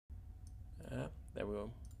There we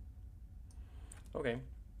go. Okay.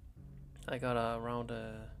 I got around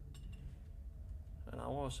an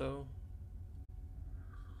hour or so.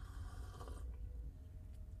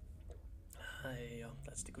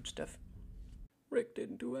 That's the good stuff. Rick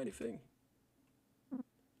didn't do anything.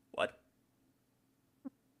 What?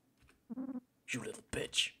 You little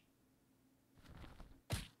bitch.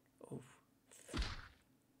 Oh.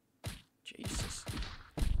 Jesus.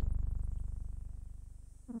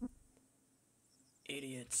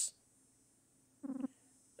 Idiots.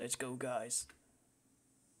 Let's go, guys.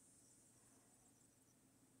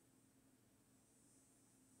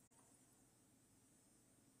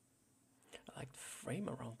 I like the frame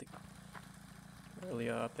around the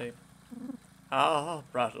earlier update. Ah,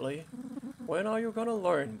 Bradley. When are you gonna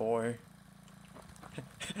learn, boy?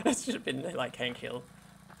 That should have been like Hank Hill.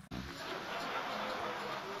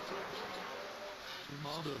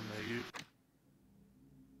 Mother,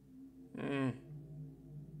 mate.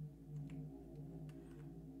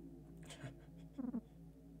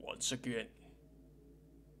 Once again,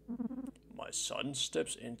 my son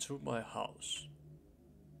steps into my house.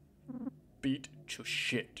 Beat to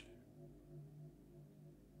shit.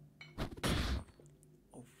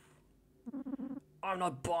 Oh. I'm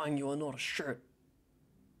not buying you another shirt.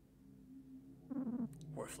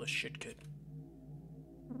 Worthless shit kid.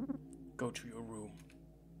 Go to your room.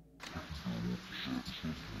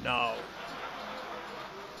 Now.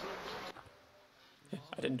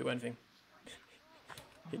 I didn't do anything.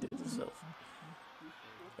 He did it himself.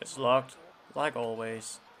 It's locked, like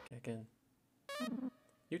always. Again.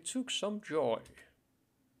 You took some joy.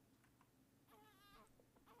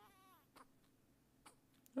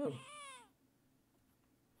 Oh.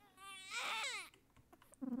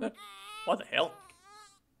 What the hell?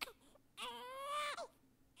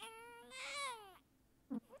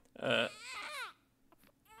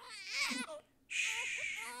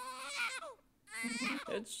 Shh.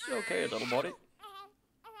 It's okay, little buddy.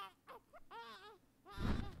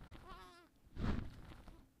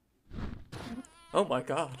 Oh my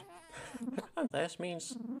god. This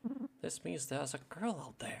means there's a girl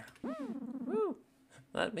out there. Woo.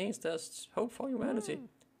 That means there's hope for humanity.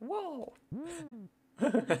 Whoa. I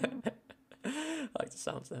like the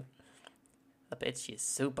sounds there. I bet she's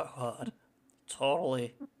super hot.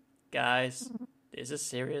 Totally. Guys, this is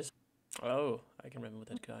serious. Oh, I can remember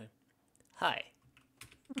that guy. Hi.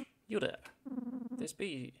 You there. This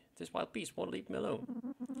wild beast won't leave me alone.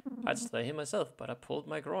 I'd slay him myself, but I pulled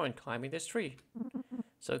my groin climbing this tree.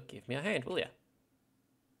 So give me a hand, will ya?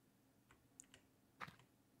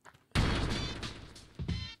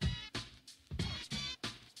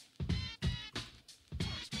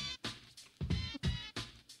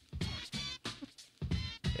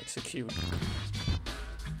 Execute.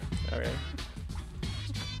 Alright.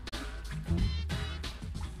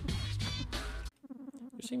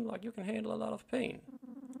 You seem like you can handle a lot of pain.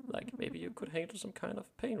 Like maybe you could handle some kind of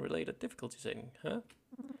pain-related difficulty setting, huh?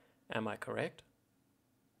 Am I correct?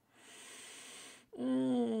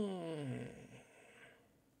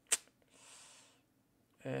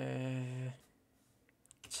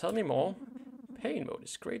 Tell me more. Pain mode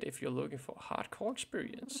is great if you're looking for a hardcore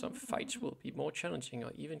experience. Some fights will be more challenging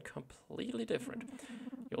or even completely different.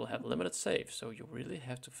 You'll have limited saves, so you really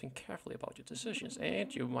have to think carefully about your decisions,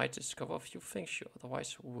 and you might discover a few things you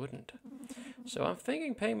otherwise wouldn't. So I'm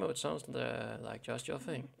thinking pain mode sounds like just your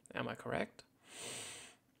thing. Am I correct?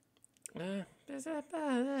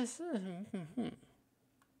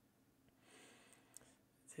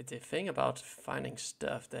 The thing about finding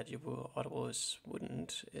stuff that you otherwise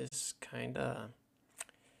wouldn't is kinda...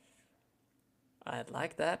 I'd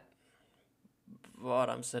like that, but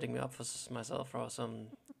I'm setting me up for myself for some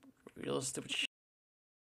real stupid shit.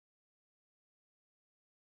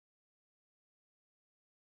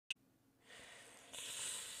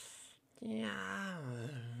 Yeah...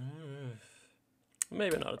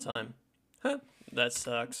 Maybe another time. Huh, that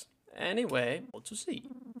sucks. Anyway, what to see.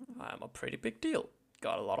 I'm a pretty big deal.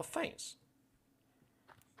 Got a lot of fans.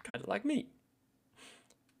 Kinda like me.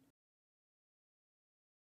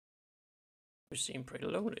 You seem pretty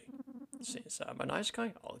lonely. Since I'm a nice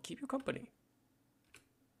guy, I'll keep you company.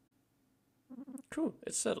 Cool,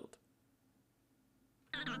 it's settled.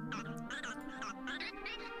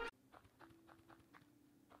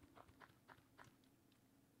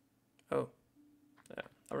 Oh, yeah,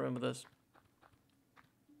 I remember this.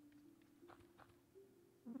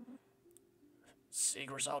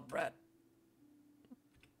 Secret's out, Brad.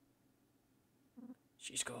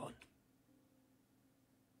 She's gone.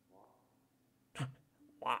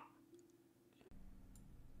 What?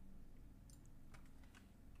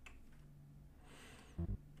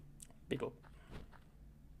 People.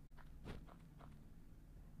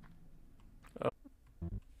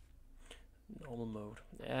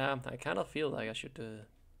 Yeah, I kind of feel like I should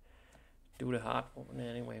do the hard one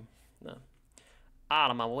anyway. No.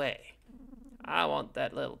 Out of my way. I want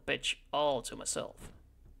that little bitch all to myself.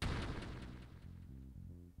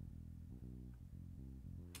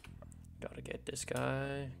 Gotta get this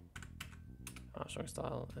guy. Armstrong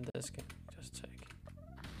style, and this can just take.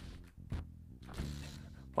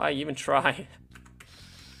 Why even try?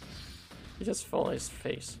 He just fell on his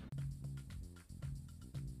face.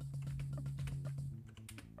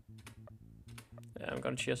 Yeah, I'm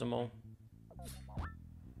gonna cheer some more.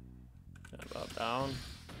 About down.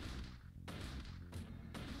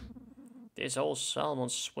 This old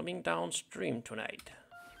salmon's swimming downstream tonight.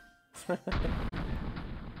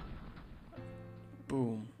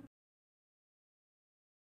 Boom.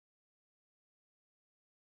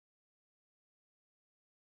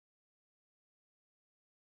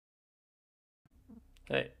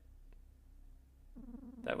 Hey.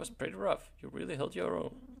 That was pretty rough. You really held your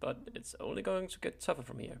own. But it's only going to get tougher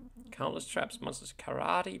from here. Countless traps, monsters,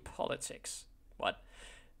 karate, politics. What?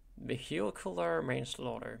 Vehicular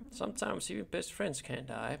manslaughter. Sometimes even best friends can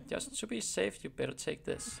die. Just to be safe, you better take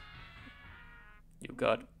this. You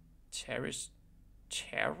got steroids?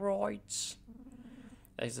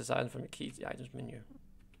 That's the item from the key items menu.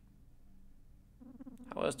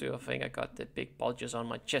 How else do you think I got the big bulges on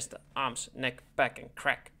my chest, arms, neck, back, and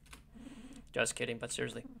crack? Just kidding, but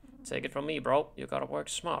seriously. Take it from me, bro. You gotta work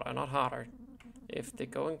smarter, not harder. If the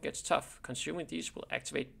going gets tough, consuming these will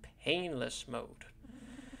activate painless mode.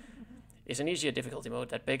 It's an easier difficulty mode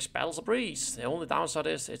that makes battles a breeze. The only downside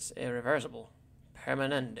is it's irreversible.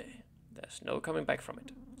 Permanente. There's no coming back from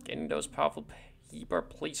it. Getting those powerful people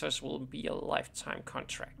pleasers will be a lifetime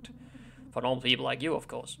contract. For normal people like you, of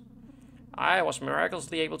course. I was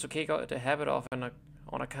miraculously able to kick the habit off on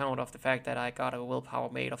account of the fact that I got a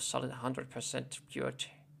willpower made of solid 100% pure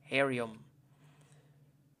therium.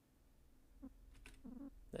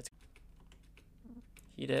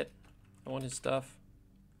 He did. I want his stuff.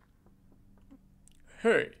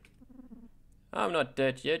 Hey! I'm not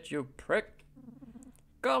dead yet, you prick.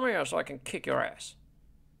 Come here so I can kick your ass.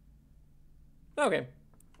 Okay.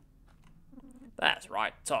 That's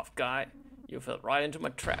right, tough guy. You fell right into my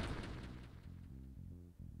trap.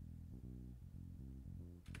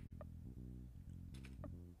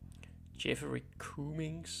 Jeffrey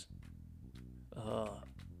Cummings.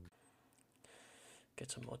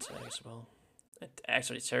 Get some more attack as well. And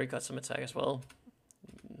actually, Terry got some attack as well.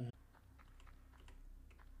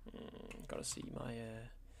 Gotta see my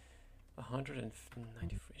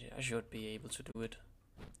 193. I should be able to do it.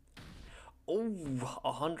 Oh,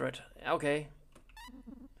 100. Okay.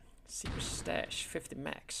 Secret stash, 50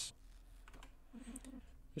 max.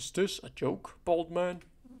 Is this a joke, bald man?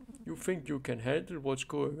 You think you can handle what's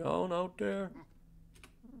going on out there?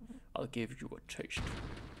 I'll give you a taste.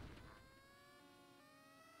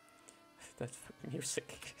 That's fucking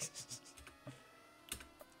music.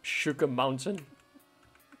 Sugar Mountain.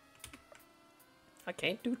 I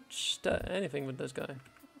can't do anything with this guy.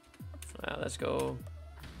 Let's go.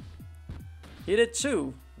 Hit it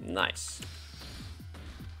too. Nice.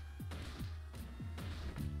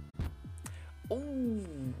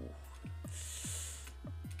 Ooh.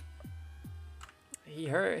 He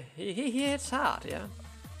hurt. He hits hard, yeah.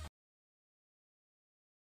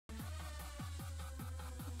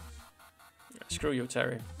 Screw you,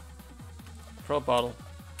 Terry. Throw a bottle.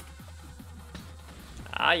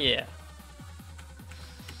 Ah, yeah.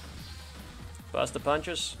 Bust the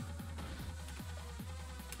punches.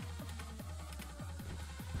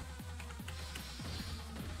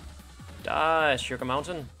 Die, Sugar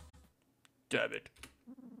Mountain. Damn it.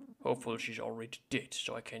 Hopefully she's already dead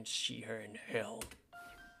so I can see her in hell.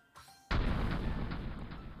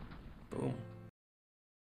 Boom.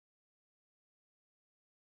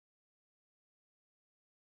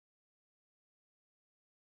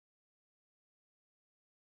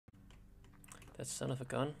 That son of a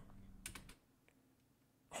gun.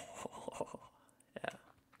 Yeah.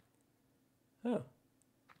 Oh.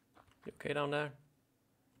 You okay down there?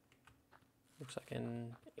 Looks like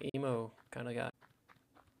an emo kind of guy.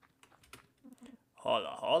 Holla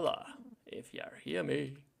holla, if you hear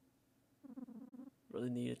me. Really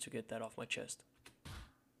needed to get that off my chest.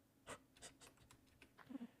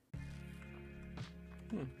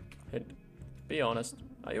 Hint. Be honest,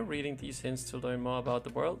 are you reading these hints to learn more about the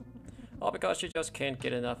world? Or because you just can't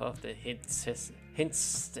get enough of the hints? The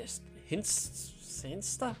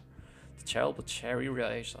terrible cherry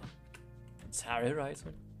writer. Terry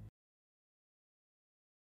writer?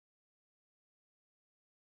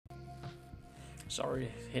 Sorry,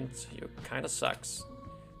 Hint, you kinda sucks.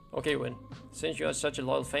 Okay, Win. Since you are such a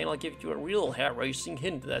loyal fan, I'll give you a real hair-raising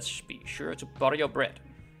hint that's be sure to butter your bread.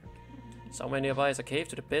 Somewhere nearby is a cave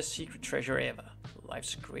to the best secret treasure ever.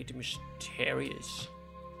 Life's great mysterious.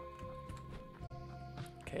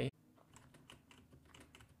 Okay.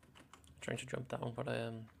 Trying to jump down, but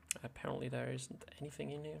apparently there isn't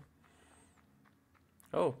anything in here.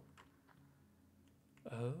 Oh.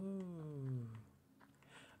 Oh.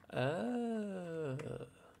 Oh.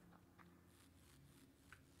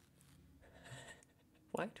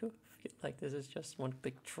 Why do I feel like this is just one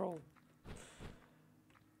big troll?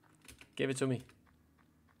 Give it to me.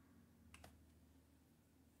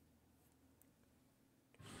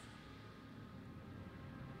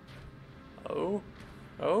 Oh.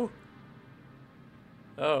 Oh.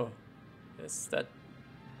 Oh. Is that...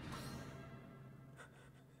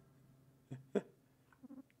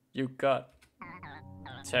 You got...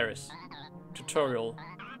 Terrace. Tutorial.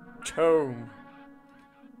 Tome.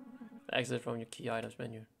 Exit from your key items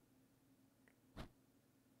menu.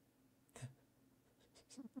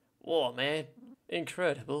 Whoa, man.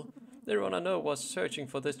 Incredible. Everyone I know was searching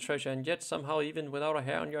for this treasure, and yet somehow, even without a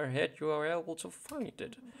hair on your head, you are able to find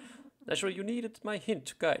it. Naturally, you needed my hint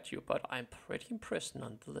to guide you, but I'm pretty impressed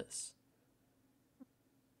nonetheless.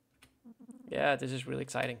 Yeah, this is really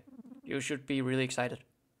exciting. You should be really excited.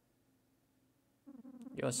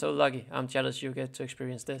 You're so lucky. I'm jealous you get to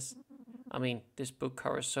experience this. I mean, this book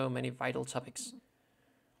covers so many vital topics.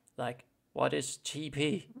 Like, what is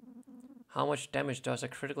TP? How much damage does a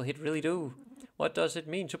critical hit really do? What does it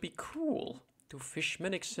mean to be cool? Do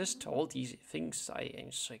fishmen exist? All these things I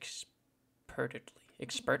answer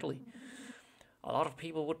expertly. A lot of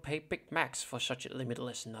people would pay Big Macs for such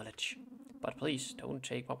limitless knowledge. But please, don't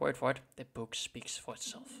take my word for it. The book speaks for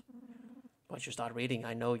itself. Once you start reading,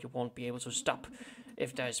 I know you won't be able to stop.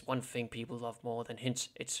 If there's one thing people love more than hints,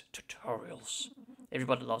 it's tutorials.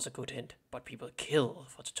 Everybody loves a good hint, but people kill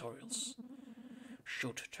for tutorials.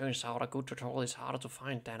 Shoot, turns out a good tutorial is harder to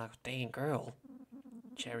find than a dang girl.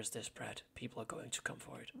 Cherish this, Brad. People are going to come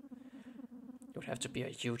for it. You would have to be a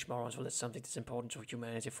huge moron to let something that's important to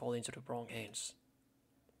humanity fall into the wrong hands.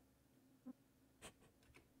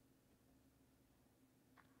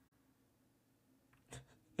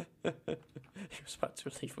 He was about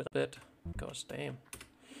to leave with a bit. Gosh damn.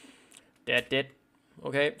 That did.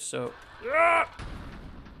 Okay, so...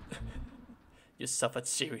 You suffered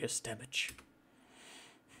serious damage.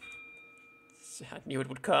 I knew it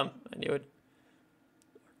would come. I knew it.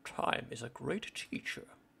 Time is a great teacher.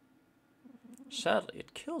 Sadly,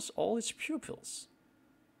 it kills all its pupils.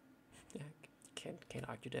 Yeah, can't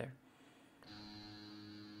argue there.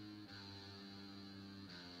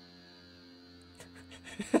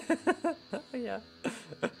 Yeah.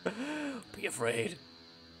 Be afraid.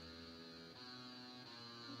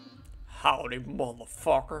 Howdy,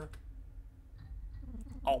 motherfucker.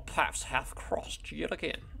 Our paths have crossed yet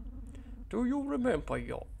again. Do you remember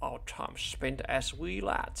our time spent as wee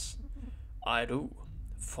lads? I do,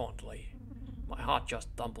 fondly. My heart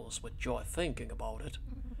just dumbles with joy thinking about it.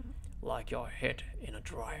 Like your head in a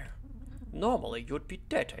dryer. Normally you'd be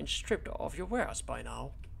dead and stripped of your wares by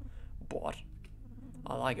now. But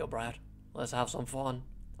I like you, Brad. Let's have some fun.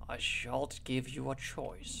 I shall give you a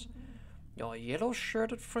choice. Your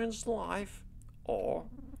yellow-shirted friend's life, or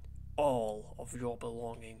all of your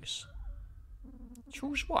belongings.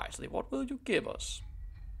 Choose wisely. What will you give us?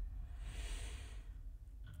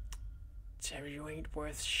 Terry, you ain't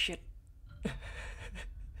worth shit.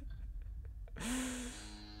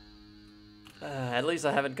 At least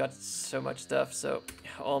I haven't got so much stuff, so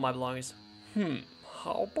all my belongings.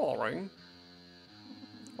 How boring.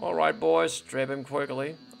 Alright boys, strap him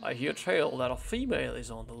quickly. I hear tale that a female is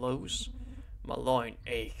on the loose. My loin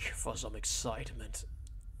ache for some excitement.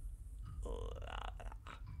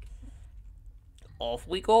 Off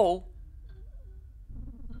we go.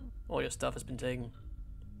 All your stuff has been taken.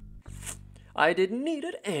 I didn't need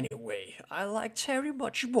it anyway. I like Terry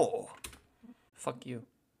much more. Fuck you.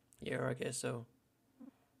 Yeah, I guess so.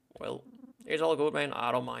 Well, it's all good, man.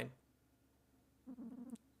 I don't mind.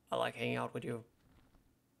 I like hanging out with you.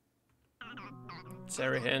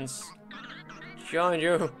 Terry Hintz. Join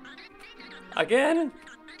you. Again?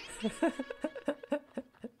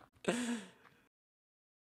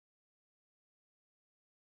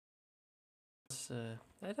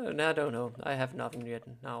 I don't know. I have nothing yet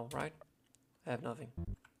now, right? I have nothing.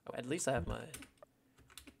 Oh, at least I have my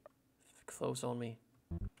clothes on me.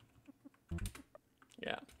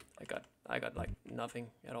 Yeah, I got like nothing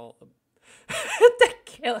at all. That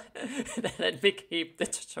kill. Let me keep the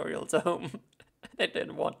tutorial dome. I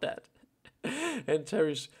didn't want that. And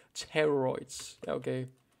Terry's steroids. Okay.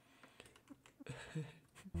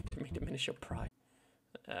 Diminish your pride.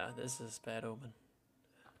 This is bad omen.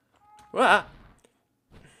 Ah!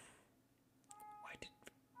 Why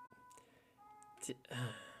did...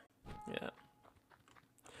 yeah.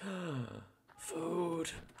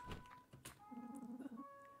 Food.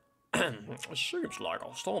 Seems like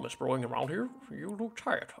a storm is brewing around here. You look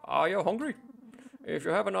tired. Are you hungry? If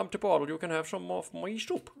you have an empty bottle, you can have some of my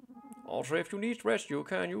soup. Also, if you need rest, you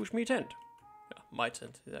can use my tent. Yeah, my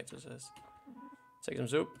tent, it actually says. Take some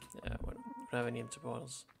soup. Yeah, we don't have any empty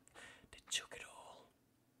bottles. They took it all.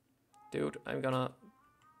 Dude, I'm gonna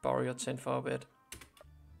borrow your tent for a bit.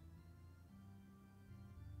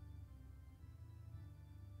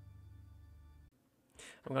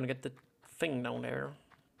 I'm gonna get the thing down there.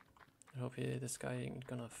 I hope this guy ain't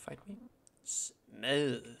gonna fight me.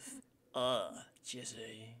 Smooth.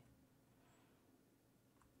 Jesse.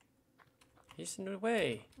 He's in the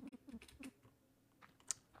way.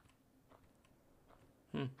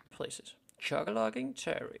 Places. Chug-a-logging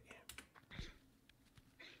Terry.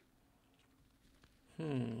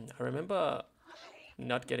 I remember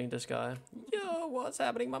not getting this guy. Yo, what's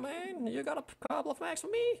happening, my man? You got a couple of max for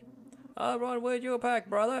me? I'll run with your pack,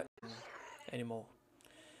 brother. Anymore.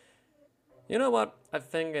 You know what? I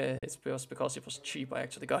think it's just because it was cheap I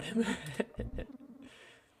actually got him. You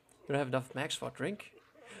don't have enough max for a drink?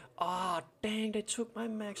 Ah, oh, dang, they took my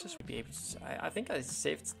maxes. I think I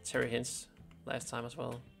saved Terry Hintz last time as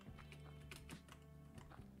well.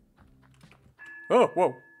 Oh,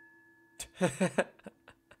 whoa.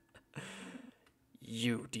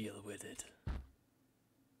 You deal with it.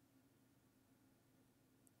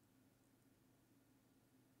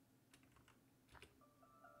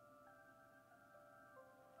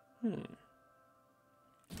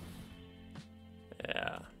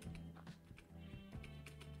 Yeah.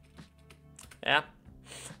 Yeah.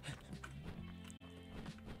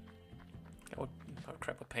 Oh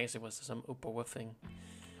crap, what pains it was some Uber thing.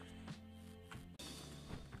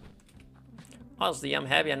 Honestly, I'm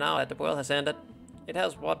happier now that the world has ended. It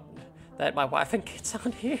has what? That my wife and kids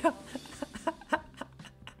aren't here.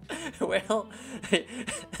 Well,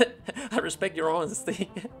 I respect your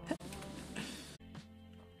honesty.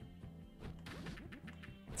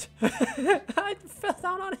 I fell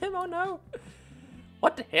down on him, oh no.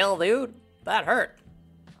 What the hell, dude? That hurt.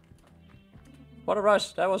 What a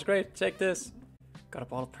rush, that was great. Take this. Got a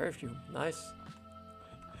bottle of perfume, nice.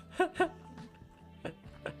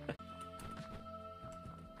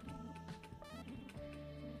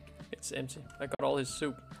 It's empty. I got all his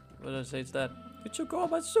soup. What did I say it's that? You took all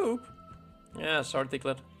my soup? Yeah, sorry,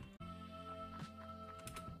 Diglett.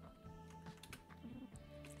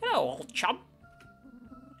 Hello, old chump.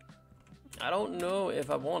 I don't know if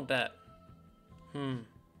I want that.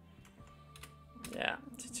 Yeah,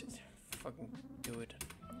 fucking do it.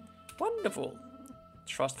 Wonderful.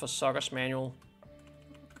 Trust for Suckers manual.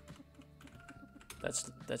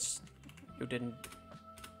 That's you didn't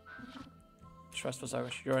trust for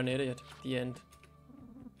Suckers. You're an idiot. The end.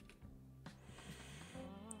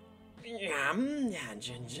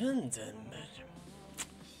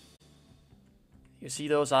 You see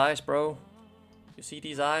those eyes, bro? You see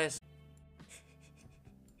these eyes?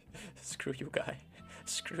 Screw you, guy.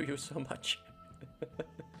 Screw you so much.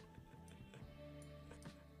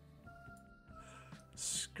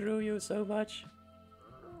 Screw you so much.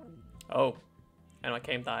 Oh, and my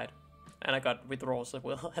game died. And I got withdrawals as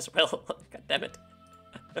well. God damn it.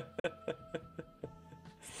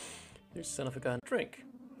 You son of a gun. Drink.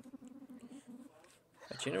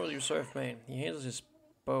 A general you serve man. He handles his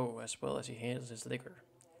bow as well as he handles his liquor.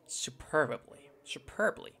 Superbly.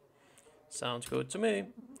 Superbly. Sounds good to me.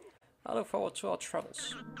 I look forward to our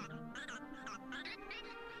travels.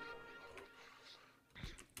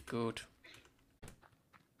 Good.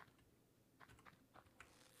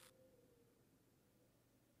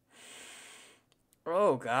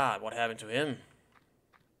 Oh god, what happened to him?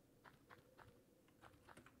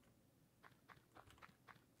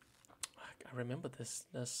 I remember this.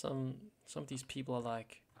 There's some of these people are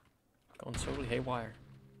like gone totally haywire.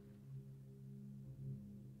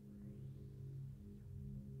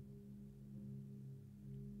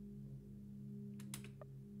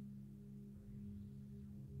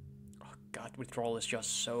 Oh god, withdrawal is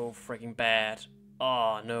just so freaking bad.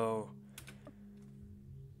 Oh no.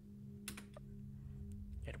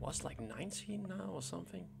 It was like 19 now or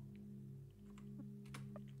something.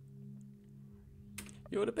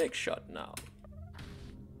 You're the big shot now.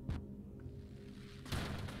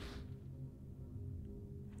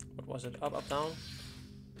 What was it? Up, up, down?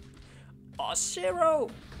 Oh, 0!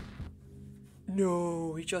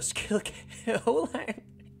 No, he just killed Olan.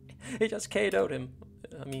 He just KO'd him.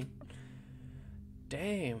 I mean,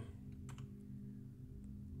 damn.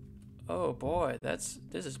 Oh boy, this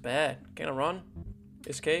is bad. Can I run?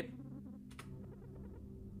 Escape?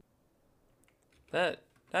 That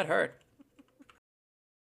hurt.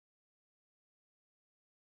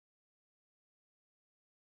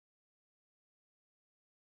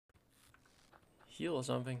 Heal or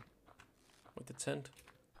something. With the tent.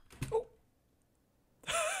 Oh.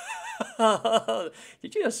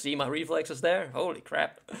 Did you just see my reflexes there? Holy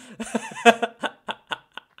crap.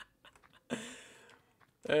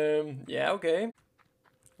 Yeah, okay.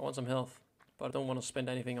 I want some health, but I don't want to spend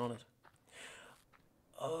anything on it.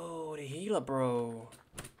 Oh, the healer, bro.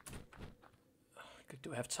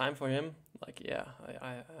 Do I have time for him? Like, yeah,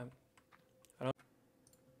 I don't.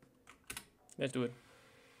 Let's do it.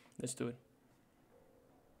 Let's do it.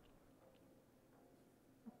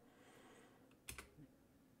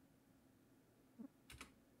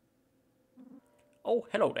 Oh,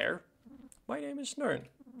 hello there. My name is Nern.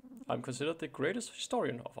 I'm considered the greatest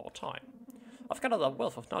historian of our time. I've gathered a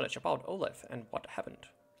wealth of knowledge about Olaf and what happened.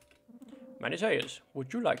 Many tales.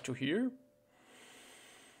 Would you like to hear?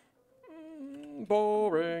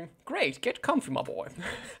 Boring. Great, get comfy, my boy.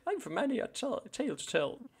 I've many a tale to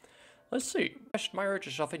tell. Let's see. I crushed my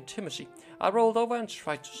urges of intimacy. I rolled over and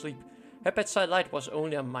tried to sleep. Her bedside light was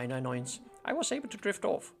only a minor annoyance. I was able to drift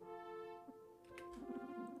off.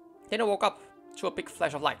 Then I woke up to a big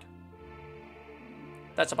flash of light.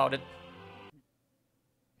 That's about it.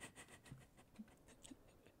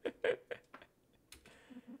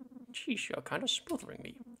 Geez, you're kind of smothering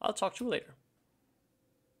me. I'll talk to you later.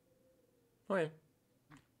 Okay.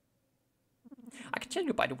 I can tell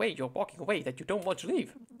you by the way you're walking away that you don't want to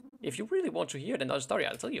leave. If you really want to hear another story,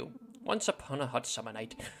 I'll tell you. Once upon a hot summer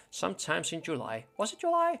night, sometimes in July. Was it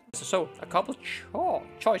July? So, a couple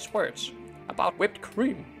choice words about whipped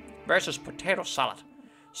cream versus potato salad.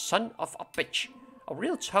 Son of a bitch. A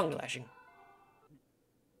real tongue lashing.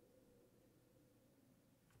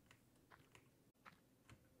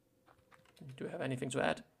 Do you have anything to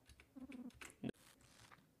add? No.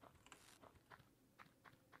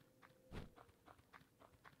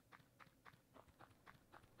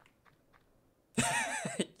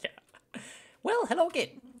 Yeah. Well, hello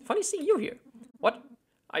again. Funny seeing you here. What?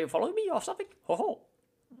 Are you following me or something? Ho ho.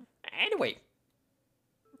 Anyway.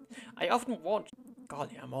 I often want...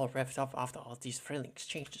 Golly, I'm all revved up after all these thrilling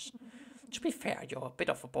exchanges. To be fair, you're a bit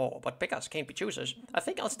of a bore, but beggars can't be choosers. I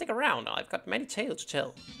think I'll stick around. I've got many tales to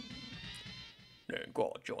tell. Then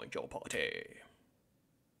go join your party.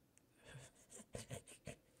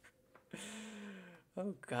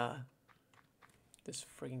 Oh god. This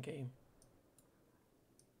friggin' game.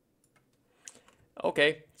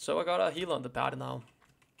 Okay, so I got a healer on the party now.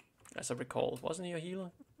 As I recall, wasn't he a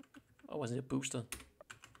healer? Or was it a booster?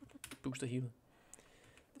 Booster healer.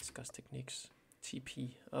 Discuss techniques.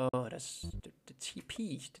 TP. Oh, that's the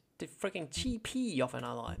TP. The freaking TP of an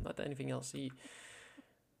ally, not anything else.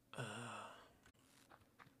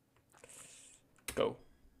 Go.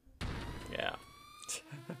 Yeah.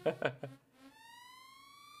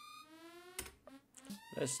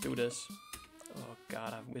 Let's do this. Oh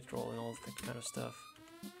god, I'm withdrawing all that kind of stuff.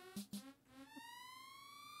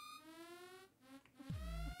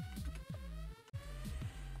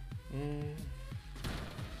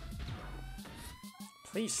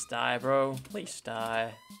 Please die, bro. Please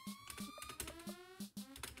die.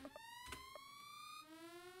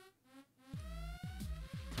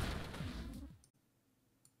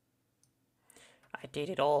 I did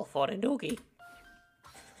it all for the noogie.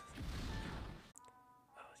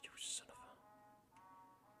 Oh, you son of a...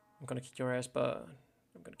 I'm gonna kick your ass, but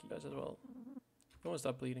I'm gonna kick yours as well. Don't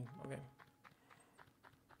stop bleeding. Okay.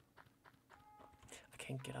 I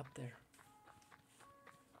can't get up there.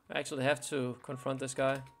 I actually have to confront this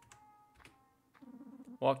guy.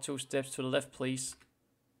 Walk 2 steps to the left, please.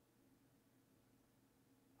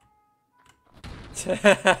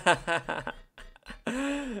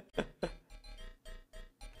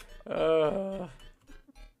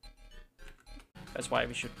 That's why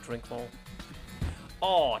we should drink more.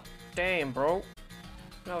 Oh, damn, bro.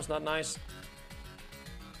 That was not nice.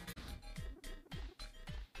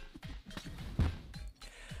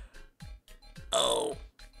 Oh,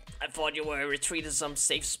 I thought you were retreated some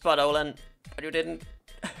safe spot, Olan, but you didn't.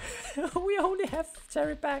 We only have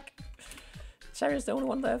Terry back. Terry's the only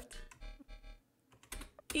one left.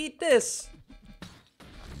 Eat this.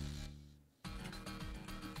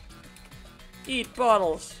 Eat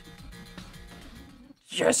bottles.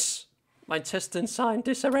 Yes! My intestines are in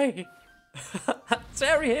disarray.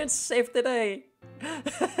 Terry Hintz saved the day.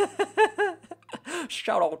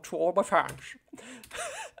 Shout out to all my fans.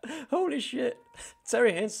 Holy shit.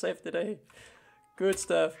 Terry Hintz saved the day. Good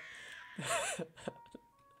stuff.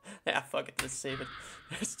 Yeah, fuck it. Let's save it.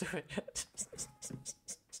 Let's do it.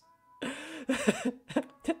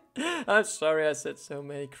 I'm sorry I said so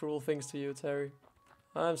many cruel things to you, Terry.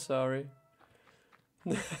 I'm sorry.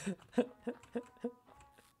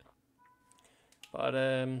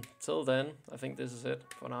 But till then, I think this is it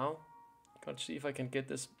for now. Gotta see if I can get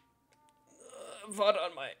this VOD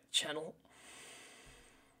on my channel.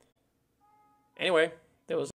 Anyway, there was